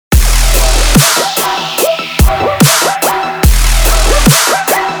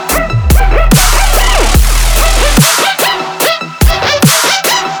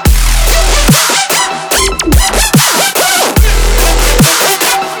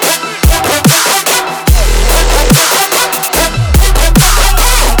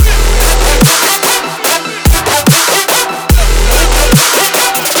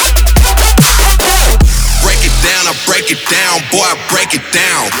boy, I break it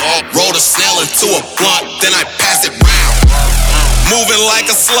down. Roll the snail into a blunt, then I pass it round. Moving like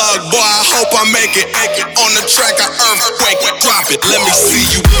a slug, boy, I hope I make it. On the track, I earthquake it, drop it. Let me see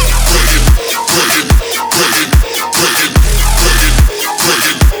you break it, break it, break it, break it, break it, break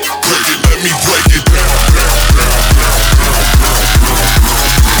it, break it. Let me break it down.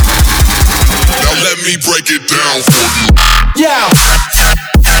 Now let me break it down for you. Yeah.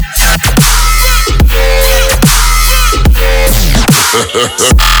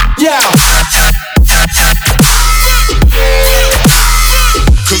 Yeah.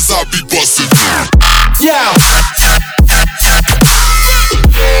 Cause I be bustin' down. Yeah.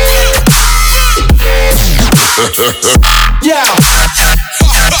 Yeah.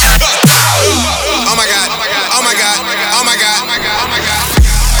 Oh my God, oh my God, oh my God, oh my God.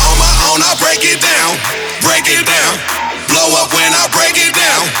 On my own, I break it down, break it down. Blow up when I break it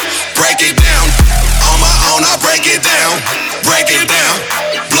down, break it down. On my own, I break it down, break it down.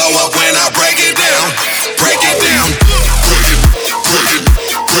 Blow up when I break it down, break it down. Break it, break it,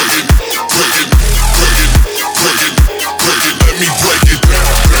 break it, break it, break it, break it, break it. Let me break it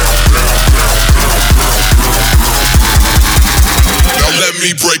down. Now let me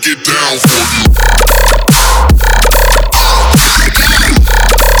break it down for you.